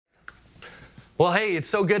Well, hey, it's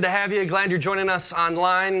so good to have you. Glad you're joining us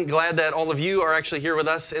online. Glad that all of you are actually here with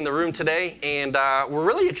us in the room today. And we're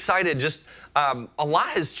really excited. Just a lot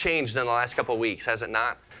has changed in the last couple of weeks, has it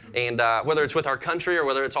not? And whether it's with our country or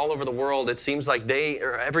whether it's all over the world, it seems like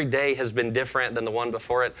every day has been different than the one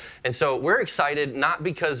before it. And so we're excited, not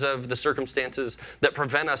because of the circumstances that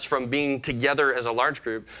prevent us from being together as a large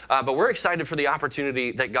group, but we're excited for the opportunity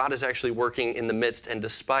that God is actually working in the midst and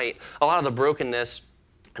despite a lot of the brokenness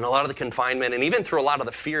and a lot of the confinement, and even through a lot of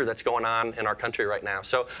the fear that's going on in our country right now.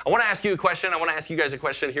 So I want to ask you a question. I want to ask you guys a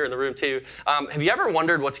question here in the room too. Have you ever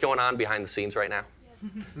wondered what's going on behind the scenes right now?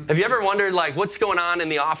 Have you ever wondered, what's going on in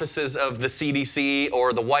the offices of the CDC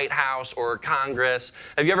or the White House or Congress?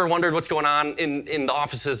 Have you ever wondered what's going on in the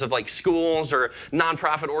offices of schools or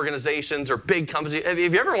nonprofit organizations or big companies? Have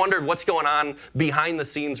you ever wondered what's going on behind the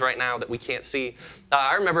scenes right now that we can't see?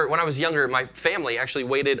 I remember when I was younger, my family actually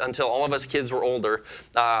waited until all of us kids were older.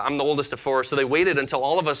 I'm the oldest of four, so they waited until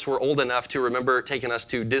all of us were old enough to remember taking us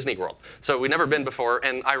to Disney World. So we'd never been before,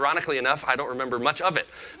 and ironically enough, I don't remember much of it.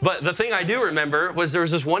 But the thing I do remember was there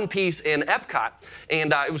was this one piece in Epcot,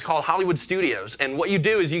 and it was called Hollywood Studios. And what you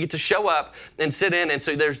do is you get to show up and sit in, and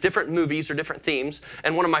so there's different movies or different themes.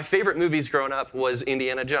 And one of my favorite movies growing up was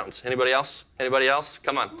Indiana Jones. Anybody else? Anybody else?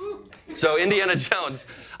 Come on. So Indiana Jones.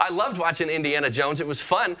 I loved watching Indiana Jones. It was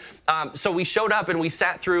fun. So we showed up and we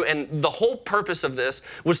sat through, and the whole purpose of this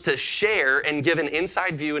was to share and give an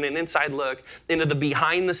inside view and an inside look into the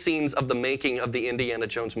behind the scenes of the making of the Indiana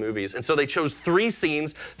Jones movies. And so they chose three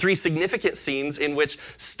significant scenes in which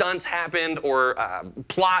stunts happened or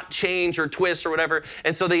plot change or twist or whatever.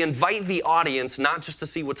 And so they invite the audience not just to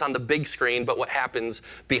see what's on the big screen, but what happens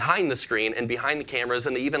behind the screen and behind the cameras.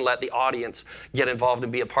 And they even let the audience get involved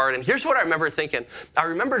and be a part. And here's what I remember thinking. I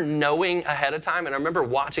remember knowing ahead of time, and I remember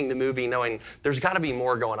watching the movie knowing there's got to be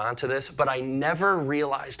more going on to this, but I never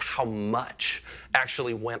realized how much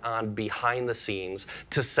actually went on behind the scenes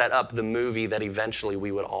to set up the movie that eventually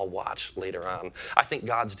we would all watch later on. I think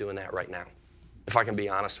God's doing that right now. If I can be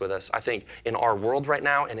honest with us, I think in our world right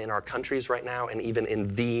now and in our countries right now and even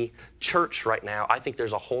in the church right now, I think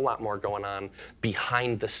there's a whole lot more going on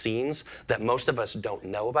behind the scenes that most of us don't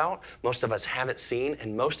know about, most of us haven't seen,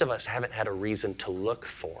 and most of us haven't had a reason to look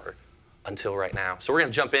for until right now. So we're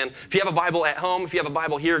going to jump in. If you have a Bible at home, if you have a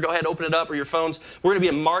Bible here, go ahead, open it up, or your phones. We're going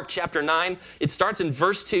to be in Mark chapter 9. It starts in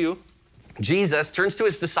verse 2. Jesus turns to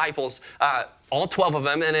his disciples, all 12 of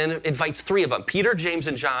them, and then invites 3 of them, Peter, James,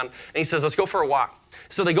 and John, and he says, let's go for a walk.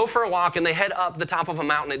 So they go for a walk and they head up the top of a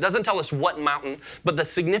mountain. It doesn't tell us what mountain, but the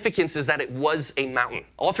significance is that it was a mountain.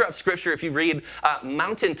 All throughout Scripture, if you read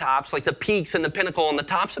mountaintops, like the peaks and the pinnacle and the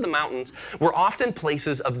tops of the mountains, were often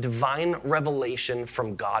places of divine revelation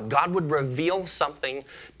from God. God would reveal something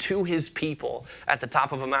to his people at the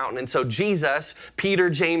top of a mountain. And so Jesus, Peter,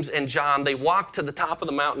 James, and John, they walk to the top of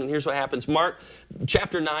the mountain. And here's what happens. Mark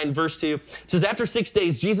chapter 9, verse 2, it says, after 6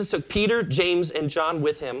 days, Jesus took Peter, James, and John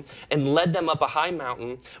with him and led them up a high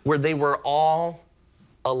mountain where they were all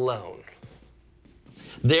alone.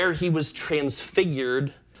 There he was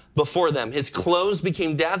transfigured before them. His clothes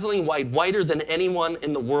became dazzling white, whiter than anyone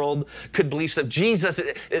in the world could bleach them.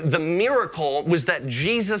 The miracle was that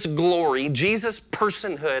Jesus' glory, Jesus'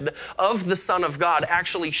 personhood of the Son of God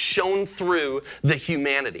actually shone through the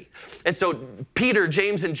humanity. And so Peter,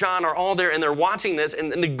 James, and John are all there and they're watching this,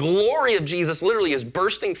 and the glory of Jesus literally is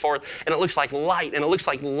bursting forth, and it looks like light and it looks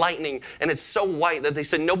like lightning, and it's so white that they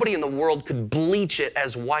said nobody in the world could bleach it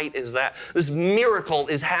as white as that. This miracle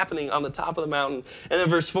is happening on the top of the mountain. And then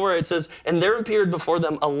verse 4, it says, and there appeared before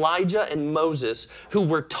them Elijah and Moses, who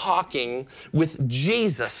were talking with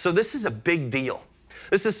Jesus. So this is a big deal.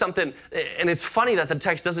 This is something, and it's funny that the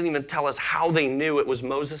text doesn't even tell us how they knew it was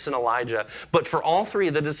Moses and Elijah, but for all 3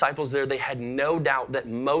 of the disciples there, they had no doubt that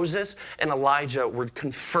Moses and Elijah were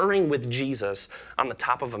conferring with Jesus on the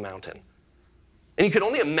top of a mountain. And you could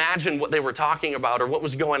only imagine what they were talking about or what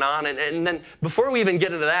was going on. And then before we even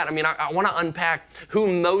get into that, I want to unpack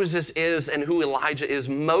who Moses is and who Elijah is.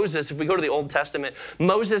 Moses, if we go to the Old Testament,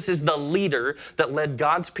 Moses is the leader that led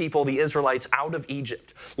God's people, the Israelites, out of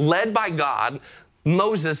Egypt. Led by God,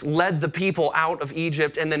 Moses led the people out of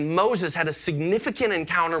Egypt, and then Moses had a significant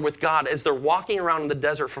encounter with God as they're walking around in the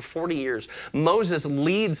desert for 40 years. Moses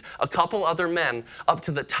leads a couple other men up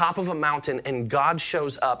to the top of a mountain, and God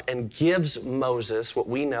shows up and gives Moses what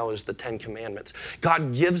we know as the 10 Commandments.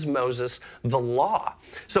 God gives Moses the law.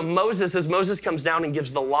 So Moses, as Moses comes down and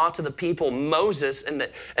gives the law to the people, Moses and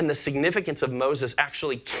the significance of Moses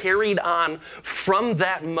actually carried on from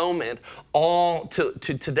that moment all to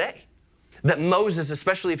today. That Moses,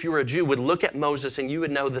 especially if you were a Jew, would look at Moses and you would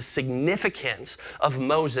know the significance of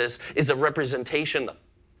Moses is a representation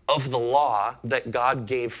of the law that God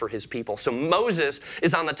gave for his people. So Moses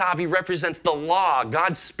is on the top. He represents the law,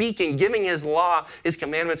 God speaking, giving his law, his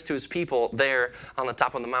commandments to his people there on the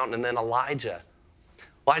top of the mountain. And then Elijah.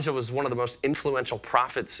 Elijah was one of the most influential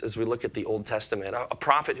prophets as we look at the Old Testament, a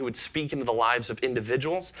prophet who would speak into the lives of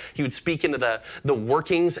individuals. He would speak into the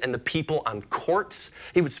workings and the people on courts.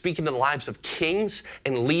 He would speak into the lives of kings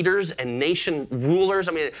and leaders and nation rulers.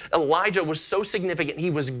 I mean, Elijah was so significant.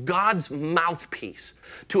 He was God's mouthpiece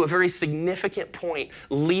to a very significant point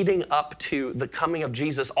leading up to the coming of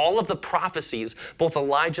Jesus. All of the prophecies, both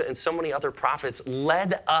Elijah and so many other prophets,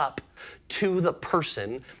 led up to the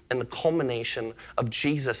person and the culmination of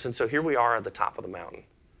Jesus. And so here we are at the top of the mountain.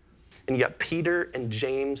 And you got Peter and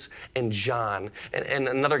James and John. And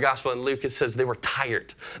another gospel in Luke, it says they were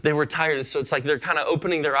tired. They were tired. And so it's like they're kind of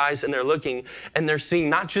opening their eyes and they're looking and they're seeing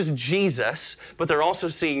not just Jesus, but they're also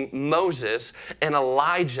seeing Moses and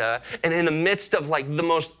Elijah. And in the midst of like some of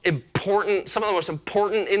the most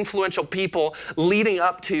important, influential people leading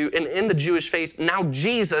up to and in the Jewish faith, now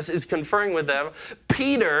Jesus is conferring with them.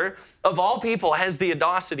 Peter, of all people, has the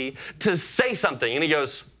audacity to say something. And he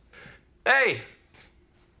goes, "Hey,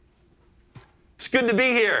 it's good to be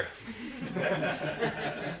here."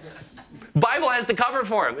 Bible has to cover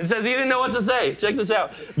for him. It says he didn't know what to say. Check this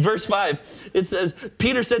out. Verse 5. It says,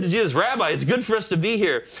 Peter said to Jesus, "Rabbi, it's good for us to be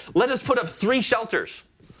here. Let us put up 3 shelters.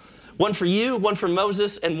 One for you, one for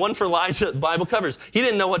Moses, and one for Elijah." The Bible covers. He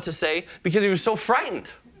didn't know what to say because he was so frightened.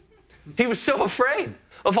 He was so afraid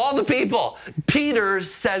of all the people. Peter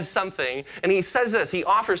says something, and he says this. He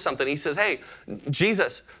offers something. He says, "Hey,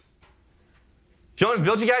 Jesus, you want me to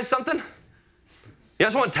build you guys something? You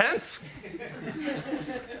guys want tents?"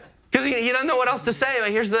 Because he doesn't know what else to say. But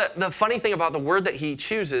here's the funny thing about the word that he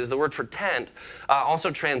chooses. The word for tent also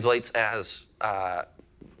translates as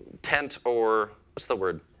tent, or what's the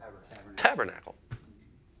word? Tabernacle.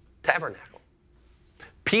 Tabernacle.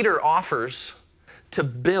 Peter offers to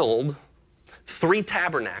build 3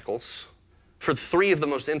 tabernacles for 3 of the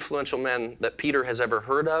most influential men that Peter has ever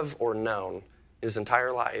heard of or known in his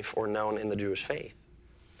entire life or known in the Jewish faith.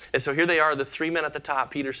 And so here they are, the 3 men at the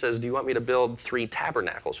top. Peter says, "Do you want me to build 3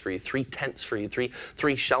 tabernacles for you, 3 tents for you,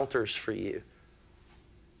 three shelters for you?"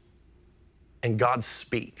 And God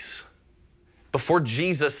speaks. Before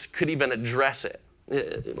Jesus could even address it,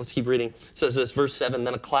 let's keep reading. It says this, verse 7,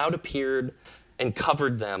 "Then a cloud appeared and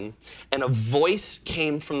covered them, and a voice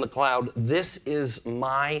came from the cloud, 'This is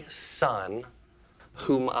my son,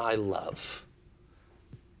 whom I love.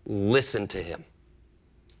 Listen to him.'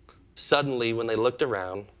 Suddenly, when they looked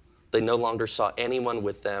around, they no longer saw anyone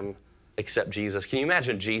with them except Jesus." Can you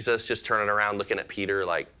imagine Jesus just turning around, looking at Peter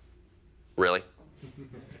like, "Really?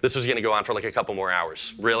 This was going to go on for like a couple more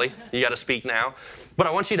hours. Really? You got to speak now?" But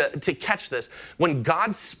I want you to catch this. When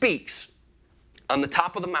God speaks on the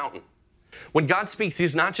top of the mountain, when God speaks,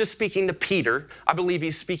 he's not just speaking to Peter. I believe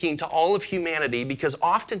he's speaking to all of humanity, because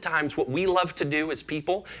oftentimes what we love to do as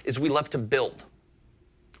people is we love to build.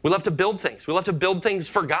 We love to build things. We love to build things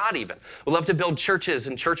for God even. We love to build churches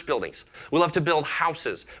and church buildings. We love to build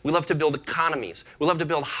houses. We love to build economies. We love to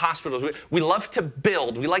build hospitals. We love to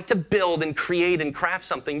build. We like to build and create and craft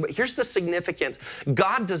something. But here's the significance.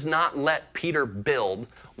 God does not let Peter build.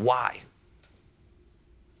 Why?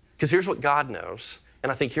 Because here's what God knows.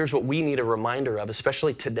 And I think here's what we need a reminder of,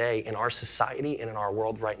 especially today in our society and in our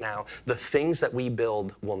world right now. The things that we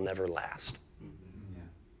build will never last.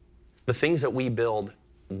 The things that we build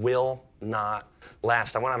will not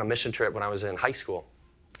last. I went on a mission trip when I was in high school.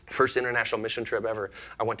 First international mission trip ever.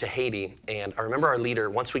 I went to Haiti, and I remember our leader,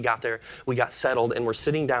 once we got there, we got settled, and we're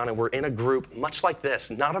sitting down, and we're in a group much like this,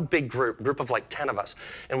 not a big group of like 10 of us,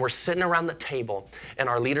 and we're sitting around the table, and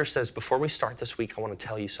our leader says, "Before we start this week, I want to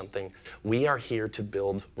tell you something. We are here to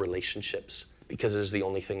build relationships because it is the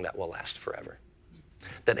only thing that will last forever.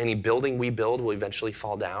 That any building we build will eventually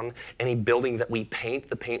fall down. Any building that we paint,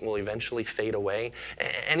 the paint will eventually fade away.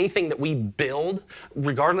 Anything that we build,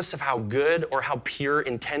 regardless of how good or how pure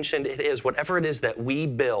intentioned it is, whatever it is that we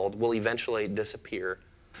build will eventually disappear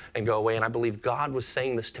and go away." And I believe God was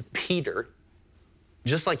saying this to Peter,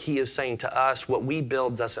 just like he is saying to us, what we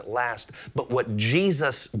build doesn't last, but what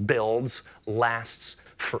Jesus builds lasts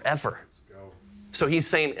forever. So he's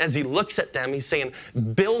saying, as he looks at them, he's saying,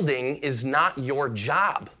 building is not your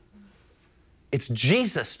job. It's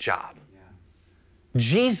Jesus' job. Yeah.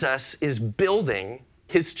 Jesus is building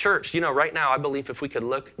his church. You know, right now, I believe if we could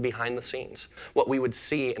look behind the scenes, what we would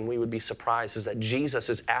see and we would be surprised is that Jesus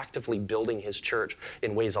is actively building his church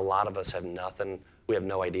in ways a lot of us have we have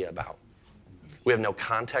no idea about. We have no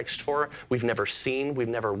context for, we've never seen, we've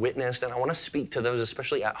never witnessed. And I want to speak to those,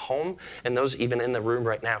 especially at home, and those even in the room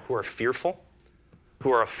right now who are fearful,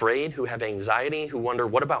 who are afraid, who have anxiety, who wonder,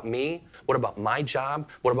 what about me? What about my job?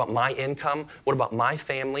 What about my income? What about my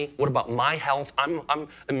family? What about my health? I'm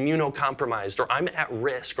immunocompromised, or I'm at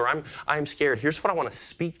risk, or I'm scared. Here's what I want to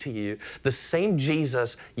speak to you. The same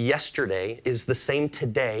Jesus yesterday is the same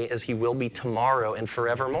today as he will be tomorrow and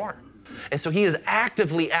forevermore. And so he is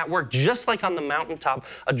actively at work, just like on the mountaintop,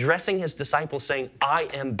 addressing his disciples, saying, I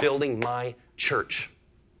am building my church.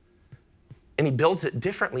 And he builds it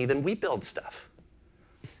differently than we build stuff.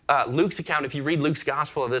 Luke's account, if you read Luke's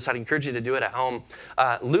gospel of this, I'd encourage you to do it at home.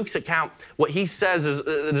 Luke's account, what he says is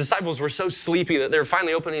the disciples were so sleepy that they're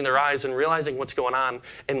finally opening their eyes and realizing what's going on.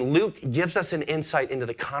 And Luke gives us an insight into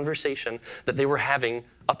the conversation that they were having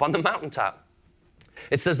up on the mountaintop.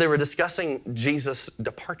 It says they were discussing Jesus'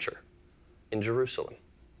 departure in Jerusalem.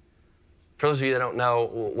 For those of you that don't know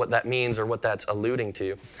what that means or what that's alluding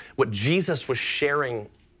to, what Jesus was sharing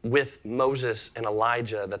with Moses and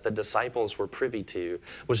Elijah that the disciples were privy to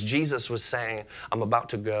was Jesus was saying, I'm about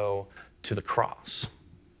to go to the cross.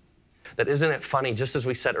 That isn't it funny, just as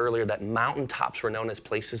we said earlier, that mountaintops were known as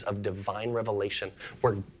places of divine revelation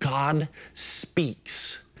where God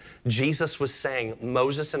speaks. Jesus was saying,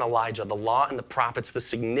 Moses and Elijah, the law and the prophets, the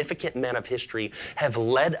significant men of history have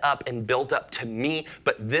led up and built up to me,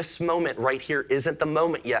 but this moment right here isn't the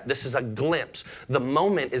moment yet. This is a glimpse. The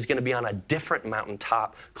moment is going to be on a different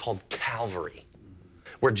mountaintop called Calvary,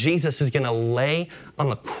 where Jesus is going to lay on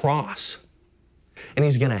the cross and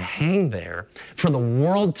he's going to hang there for the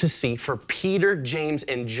world to see, for Peter, James,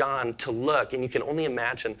 and John to look. And you can only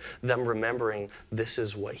imagine them remembering this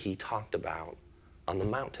is what he talked about on the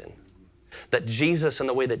mountain. That Jesus and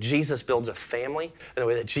the way that Jesus builds a family and the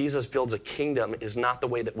way that Jesus builds a kingdom is not the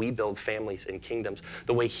way that we build families and kingdoms.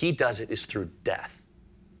 The way he does it is through death,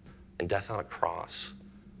 and death on a cross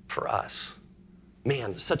for us.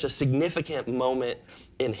 Man, such a significant moment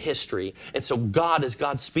in history. And so God, as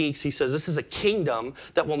God speaks, he says, this is a kingdom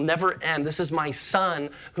that will never end. This is my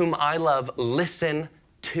son whom I love. Listen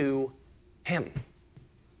to him.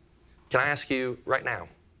 Can I ask you right now,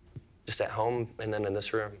 just at home and then in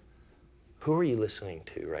this room, who are you listening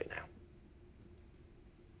to right now?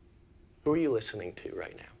 Who are you listening to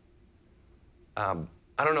right now?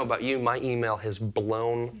 I don't know about you, my email has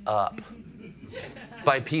blown up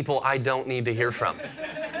by people I don't need to hear from,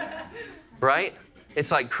 right?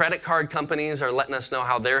 It's like credit card companies are letting us know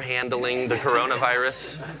how they're handling the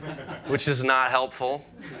coronavirus, which is not helpful,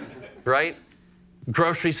 right?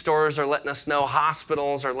 Grocery stores are letting us know.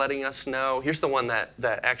 Hospitals are letting us know. Here's the one that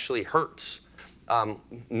actually hurts.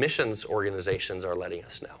 Missions organizations are letting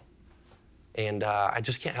us know. And I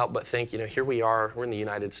just can't help but think, here we are. We're in the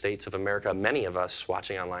United States of America. Many of us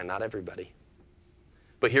watching online, not everybody.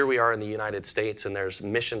 But here we are in the United States, and there's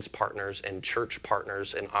missions partners and church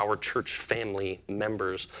partners and our church family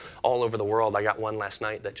members all over the world. I got one last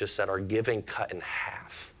night that just said our giving cut in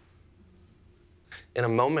half. In a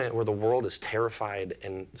moment where the world is terrified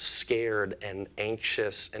and scared and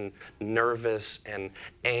anxious and nervous and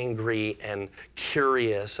angry and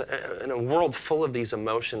curious, in a world full of these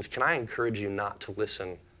emotions, can I encourage you not to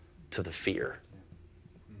listen to the fear,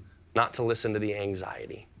 not to listen to the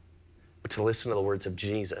anxiety, but to listen to the words of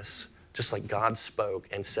Jesus, just like God spoke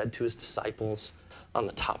and said to his disciples on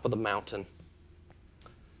the top of the mountain.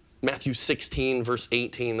 Matthew 16, verse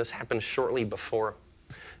 18, this happened shortly before.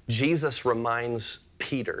 Jesus reminds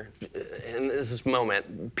Peter, in this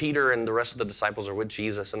moment, Peter and the rest of the disciples are with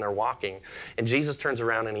Jesus and they're walking. And Jesus turns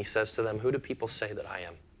around and he says to them, who do people say that I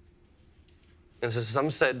am? And says, some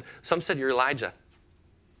said you're Elijah.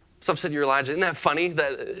 Some said you're Elijah. Isn't that funny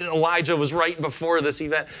that Elijah was right before this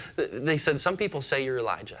event? They said, some people say you're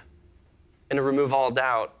Elijah. And to remove all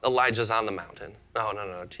doubt, Elijah's on the mountain. Oh,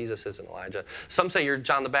 no, Jesus isn't Elijah. Some say you're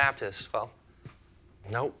John the Baptist. Well,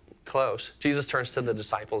 nope. Close. Jesus turns to the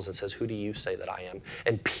disciples and says, who do you say that I am?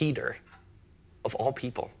 And Peter, of all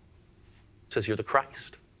people, says, you're the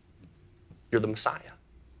Christ. You're the Messiah.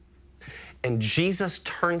 And Jesus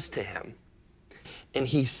turns to him and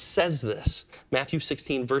he says this, Matthew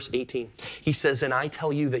 16, verse 18. He says, and I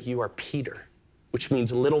tell you that you are Peter, which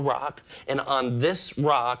means little rock, and on this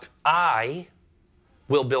rock I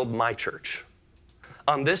will build my church.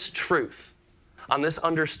 On this truth, on this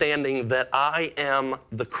understanding that I am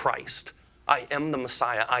the Christ, I am the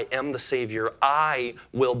Messiah, I am the Savior, I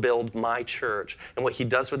will build my church. And what he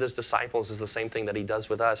does with his disciples is the same thing that he does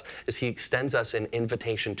with us, is he extends us an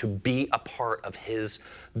invitation to be a part of his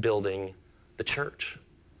building the church.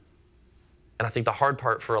 And I think the hard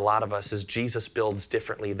part for a lot of us is Jesus builds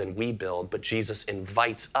differently than we build, but Jesus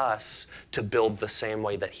invites us to build the same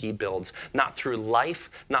way that he builds, not through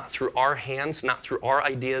life, not through our hands, not through our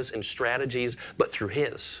ideas and strategies, but through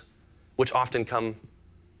his, which often come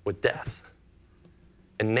with death.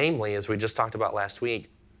 And namely, as we just talked about last week,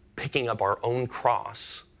 picking up our own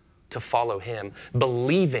cross to follow him,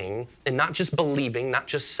 believing, and not just believing, not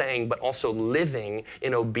just saying, but also living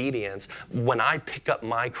in obedience. When I pick up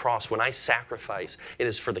my cross, when I sacrifice, it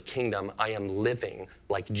is for the kingdom. I am living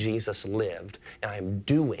like Jesus lived, and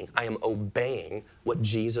I am obeying what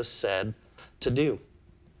Jesus said to do.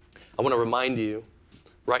 I want to remind you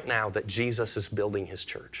right now that Jesus is building his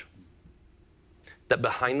church. That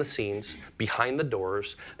behind the scenes, behind the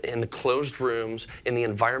doors, in the closed rooms, in the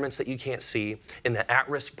environments that you can't see, in the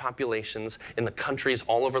at-risk populations, in the countries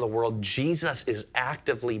all over the world, Jesus is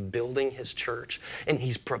actively building his church, and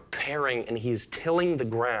he's preparing and he's tilling the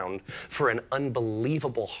ground for an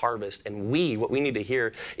unbelievable harvest. And what we need to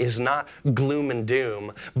hear is not gloom and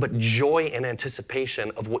doom, but joy and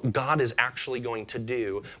anticipation of what God is actually going to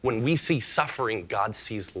do. When we see suffering, God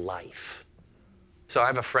sees life. So I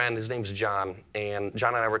have a friend, his name's John, and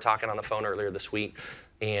John and I were talking on the phone earlier this week,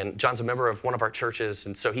 and John's a member of one of our churches,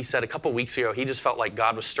 and so he said a couple weeks ago, he just felt like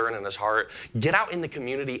God was stirring in his heart, get out in the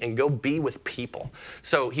community and go be with people.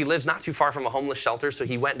 So he lives not too far from a homeless shelter, so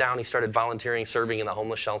he went down, he started volunteering, serving in the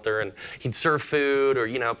homeless shelter, and he'd serve food,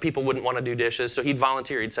 or people wouldn't want to do dishes, so he'd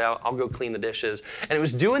volunteer, he'd say, I'll go clean the dishes. And it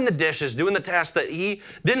was doing the dishes, doing the task that he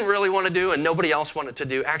didn't really want to do and nobody else wanted to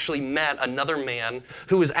do, actually met another man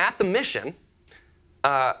who was at the mission,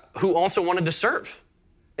 who also wanted to serve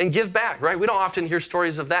and give back, right? We don't often hear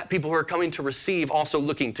stories of that. People who are coming to receive also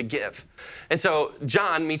looking to give. And so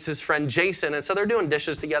John meets his friend Jason, and so they're doing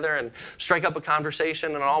dishes together and strike up a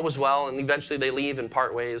conversation, and all was well, and eventually they leave and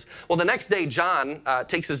part ways. Well, the next day, John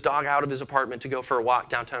takes his dog out of his apartment to go for a walk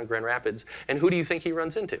downtown Grand Rapids, and who do you think he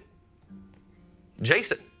runs into?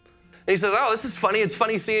 Jason. And he says, this is funny. It's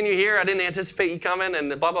funny seeing you here. I didn't anticipate you coming,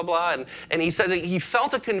 and blah, blah, blah. And he said he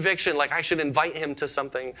felt a conviction like I should invite him to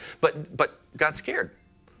something, but got scared.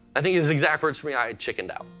 I think his exact words to me, I chickened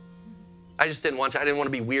out. I just didn't want to. I didn't want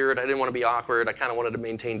to be weird. I didn't want to be awkward. I kind of wanted to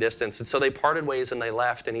maintain distance. And so they parted ways and they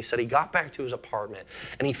left. And he said he got back to his apartment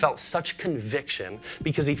and he felt such conviction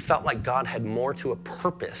because he felt like God had more to a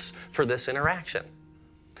purpose for this interaction.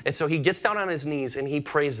 And so he gets down on his knees and he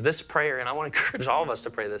prays this prayer, and I want to encourage all of us to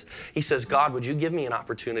pray this. He says, God, would you give me an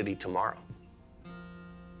opportunity tomorrow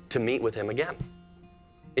to meet with him again?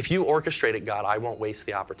 If you orchestrate it, God, I won't waste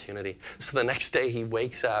the opportunity. So the next day he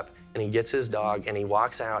wakes up and he gets his dog and he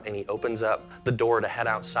walks out and he opens up the door to head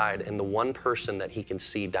outside, and the one person that he can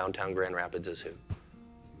see downtown Grand Rapids is who?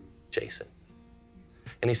 Jason.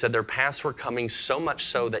 And he said their paths were coming so much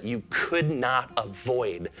so that you could not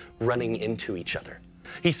avoid running into each other.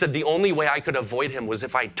 He said the only way I could avoid him was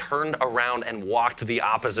if I turned around and walked the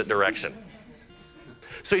opposite direction.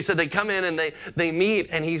 So he said they come in and they meet,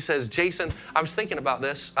 and he says, Jason, I was thinking about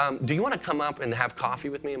this. Do you want to come up and have coffee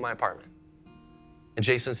with me in my apartment? And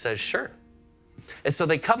Jason says, sure. And so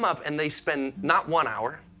they come up and they spend not 1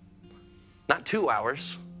 hour, not 2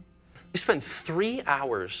 hours. They spend 3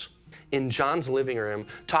 hours in John's living room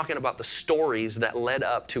talking about the stories that led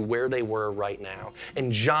up to where they were right now.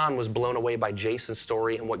 And John was blown away by Jason's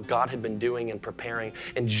story and what God had been doing and preparing.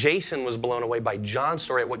 And Jason was blown away by John's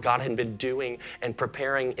story at what God had been doing and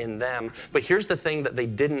preparing in them. But here's the thing that they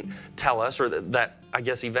didn't tell us, or that I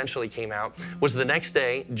guess eventually came out, was the next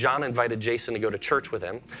day, John invited Jason to go to church with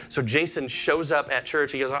him. So Jason shows up at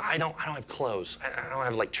church. He goes, I don't have clothes. I don't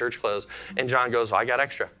have like church clothes. And John goes, I got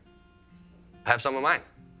extra. Have some of mine.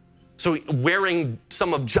 So wearing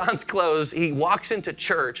some of John's clothes, he walks into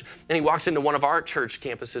church, and he walks into one of our church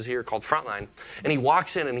campuses here called Frontline, and he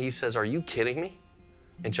walks in and he says, are you kidding me?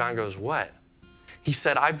 And John goes, what? He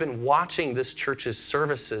said, I've been watching this church's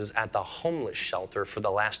services at the homeless shelter for the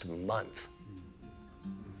last month.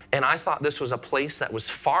 And I thought this was a place that was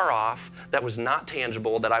far off, that was not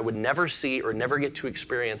tangible, that I would never see or never get to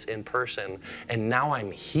experience in person. And now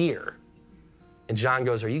I'm here. And John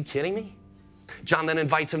goes, are you kidding me? John then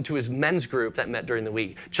invites him to his men's group that met during the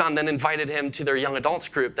week. John then invited him to their young adults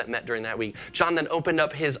group that met during that week. John then opened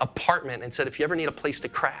up his apartment and said, if you ever need a place to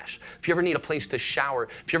crash, if you ever need a place to shower,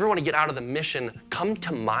 if you ever want to get out of the mission, come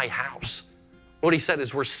to my house. What he said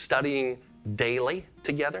is we're studying daily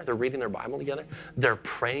together. They're reading their Bible together. They're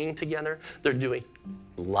praying together. They're doing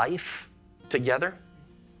life together.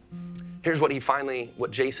 Here's what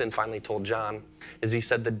Jason finally told John, is he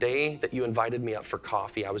said, the day that you invited me up for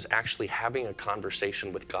coffee, I was actually having a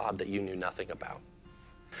conversation with God that you knew nothing about.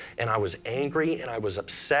 And I was angry and I was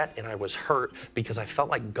upset and I was hurt because I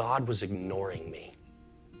felt like God was ignoring me.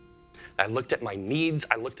 I looked at my needs,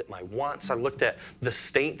 I looked at my wants, I looked at the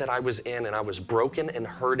state that I was in, and I was broken and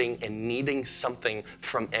hurting and needing something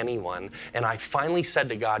from anyone. And I finally said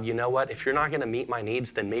to God, you know what, if you're not gonna meet my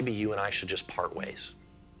needs, then maybe you and I should just part ways.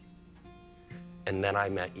 And then I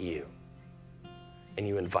met you. And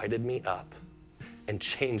you invited me up and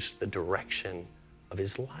changed the direction of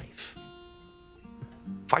his life.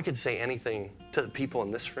 If I could say anything to the people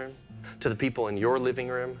in this room, to the people in your living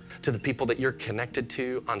room, to the people that you're connected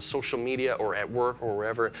to on social media or at work or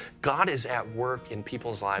wherever, God is at work in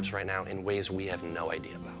people's lives right now in ways we have no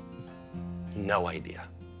idea about. No idea.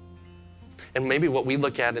 And maybe what we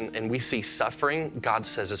look at and we see suffering, God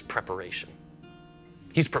says is preparation.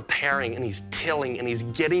 He's preparing and he's tilling and he's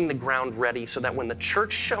getting the ground ready so that when the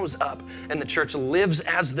church shows up and the church lives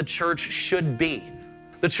as the church should be,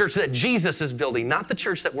 the church that Jesus is building, not the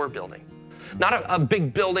church that we're building. Not a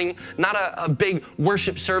big building, not a big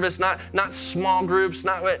worship service, not small groups,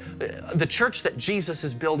 the church that Jesus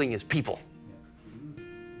is building is people.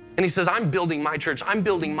 And he says, I'm building my church, I'm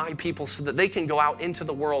building my people so that they can go out into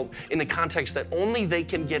the world in a context that only they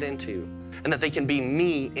can get into and that they can be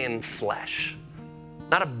me in flesh.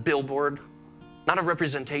 Not a billboard, not a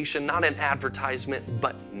representation, not an advertisement,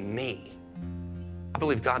 but me. I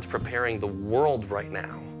believe God's preparing the world right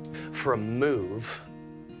now for a move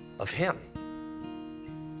of him.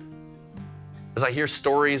 As I hear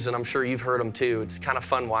stories, and I'm sure you've heard them too, it's kind of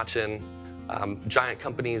fun watching giant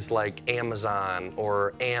companies like Amazon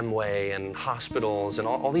or Amway and hospitals and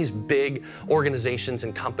all these big organizations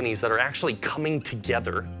and companies that are actually coming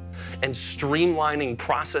together and streamlining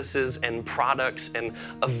processes and products and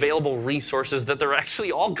available resources, that they're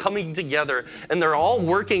actually all coming together and they're all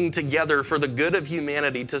working together for the good of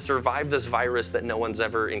humanity to survive this virus that no one's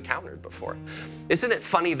ever encountered before. Isn't it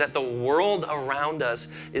funny that the world around us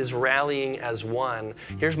is rallying as one?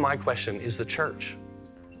 Here's my question, is the church?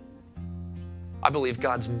 I believe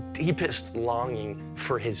God's deepest longing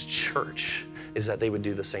for his church is that they would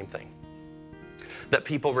do the same thing. That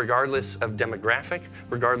people, regardless of demographic,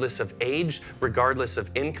 regardless of age, regardless of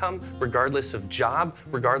income, regardless of job,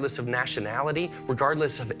 regardless of nationality,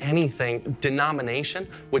 regardless of anything, denomination,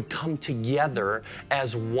 would come together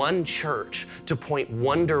as one church to point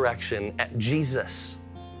one direction at Jesus.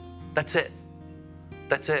 That's it.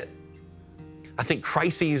 That's it. I think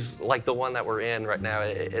crises like the one that we're in right now,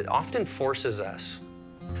 it often forces us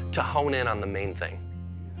to hone in on the main thing.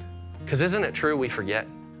 Because isn't it true we forget?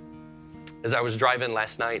 As I was driving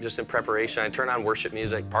last night, just in preparation, I turned on worship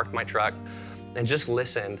music, parked my truck, and just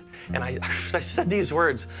listened. And I said these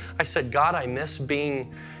words. I said, God, I miss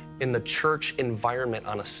being in the church environment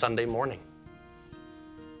on a Sunday morning.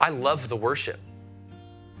 I love the worship.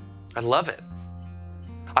 I love it.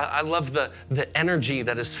 I love the energy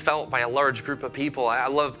that is felt by a large group of people. I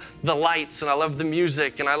love the lights and I love the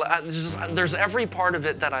music and there's every part of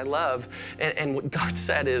it that I love. And what God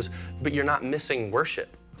said is, but you're not missing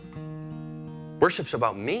worship. Worship's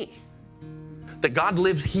about me. That God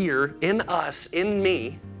lives here in us, in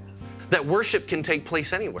me, that worship can take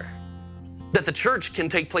place anywhere. That the church can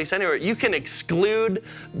take place anywhere. You can exclude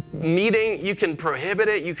meeting, you can prohibit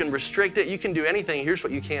it, you can restrict it, you can do anything. Here's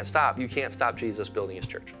what you can't stop. You can't stop Jesus building his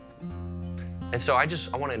church. And so I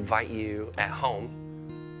want to invite you at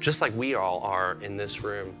home, just like we all are in this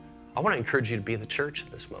room. I want to encourage you to be the church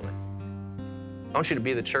at this moment. I want you to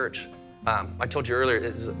be the church. I told you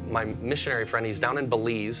earlier, my missionary friend, he's down in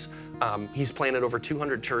Belize. He's planted over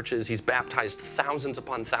 200 churches. He's baptized thousands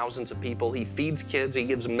upon thousands of people. He feeds kids. He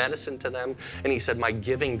gives medicine to them. And he said, my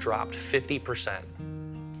giving dropped 50%.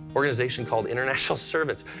 Organization called International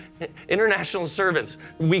Servants. International Servants.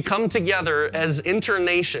 We come together as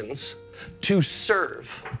internations to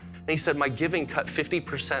serve. And he said, my giving cut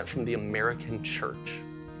 50% from the American church.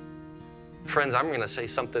 Friends, I'm going to say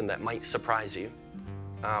something that might surprise you.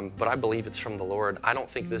 But I believe it's from the Lord. I don't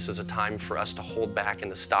think this is a time for us to hold back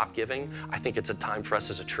and to stop giving. I think it's a time for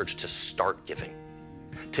us as a church to start giving,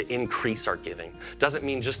 to increase our giving. Doesn't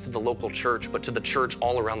mean just to the local church, but to the church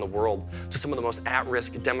all around the world, to some of the most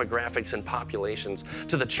at-risk demographics and populations,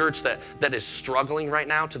 to the church that is struggling right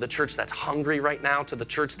now, to the church that's hungry right now, to the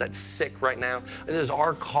church that's sick right now. It is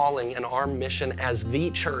our calling and our mission as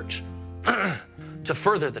the church to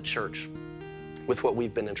further the church with what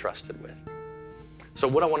we've been entrusted with. So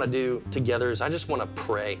what I want to do together is I just want to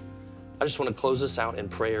pray. I just want to close this out in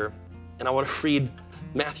prayer. And I want to read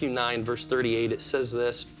Matthew 9, verse 38. It says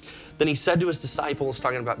this, then he said to his disciples,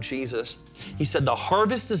 talking about Jesus, he said, the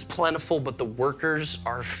harvest is plentiful, but the workers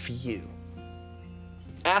are few.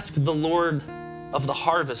 Ask the Lord of the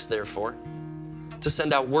harvest, therefore, to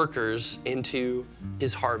send out workers into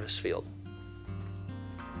his harvest field.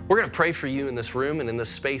 We're going to pray for you in this room and in this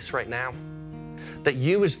space right now, that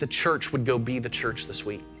you as the church would go be the church this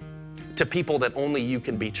week to people that only you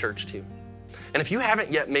can be church to. And if you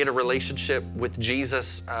haven't yet made a relationship with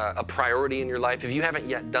Jesus a priority in your life, if you haven't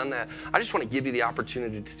yet done that, I just want to give you the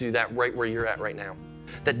opportunity to do that right where you're at right now.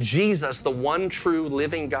 That Jesus, the one true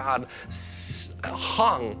living God,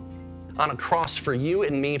 hung on a cross for you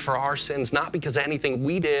and me for our sins, not because of anything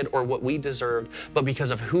we did or what we deserved, but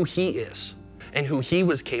because of who he is and who he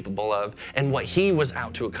was capable of and what he was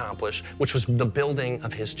out to accomplish, which was the building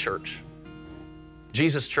of his church.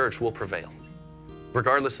 Jesus' church will prevail,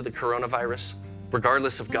 regardless of the coronavirus,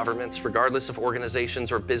 regardless of governments, regardless of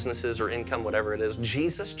organizations or businesses or income, whatever it is.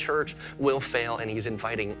 Jesus' church will fail, and he's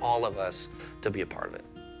inviting all of us to be a part of it.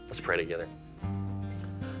 Let's pray together.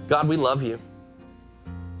 God, we love you.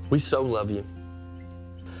 We so love you.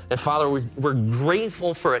 And Father, we're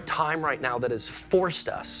grateful for a time right now that has forced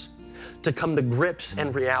us to come to grips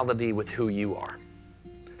and reality with who you are.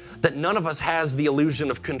 That none of us has the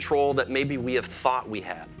illusion of control that maybe we have thought we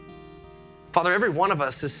had. Father, every one of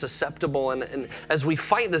us is susceptible, and as we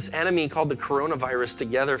fight this enemy called the coronavirus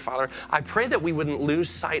together, Father, I pray that we wouldn't lose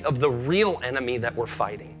sight of the real enemy that we're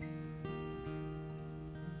fighting.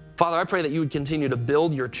 Father, I pray that you would continue to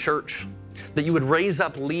build your church, that you would raise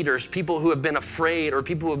up leaders, people who have been afraid or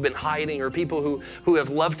people who have been hiding or people who have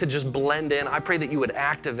loved to just blend in. I pray that you would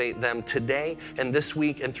activate them today and this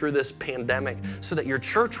week and through this pandemic so that your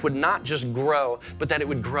church would not just grow, but that it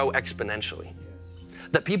would grow exponentially.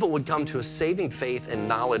 That people would come to a saving faith and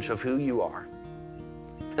knowledge of who you are,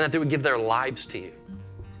 and that they would give their lives to you.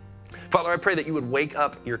 Father, I pray that you would wake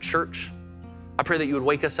up your church. I pray that you would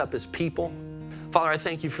wake us up as people. Father, I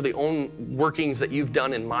thank you for the own workings that you've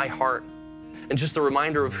done in my heart, and just a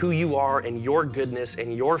reminder of who you are and your goodness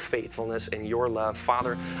and your faithfulness and your love.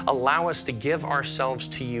 Father, allow us to give ourselves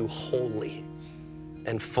to you wholly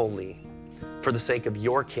and fully for the sake of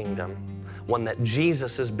your kingdom, one that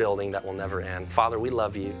Jesus is building that will never end. Father, we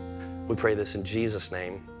love you. We pray this in Jesus'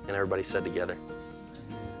 name. And everybody said together,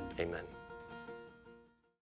 amen.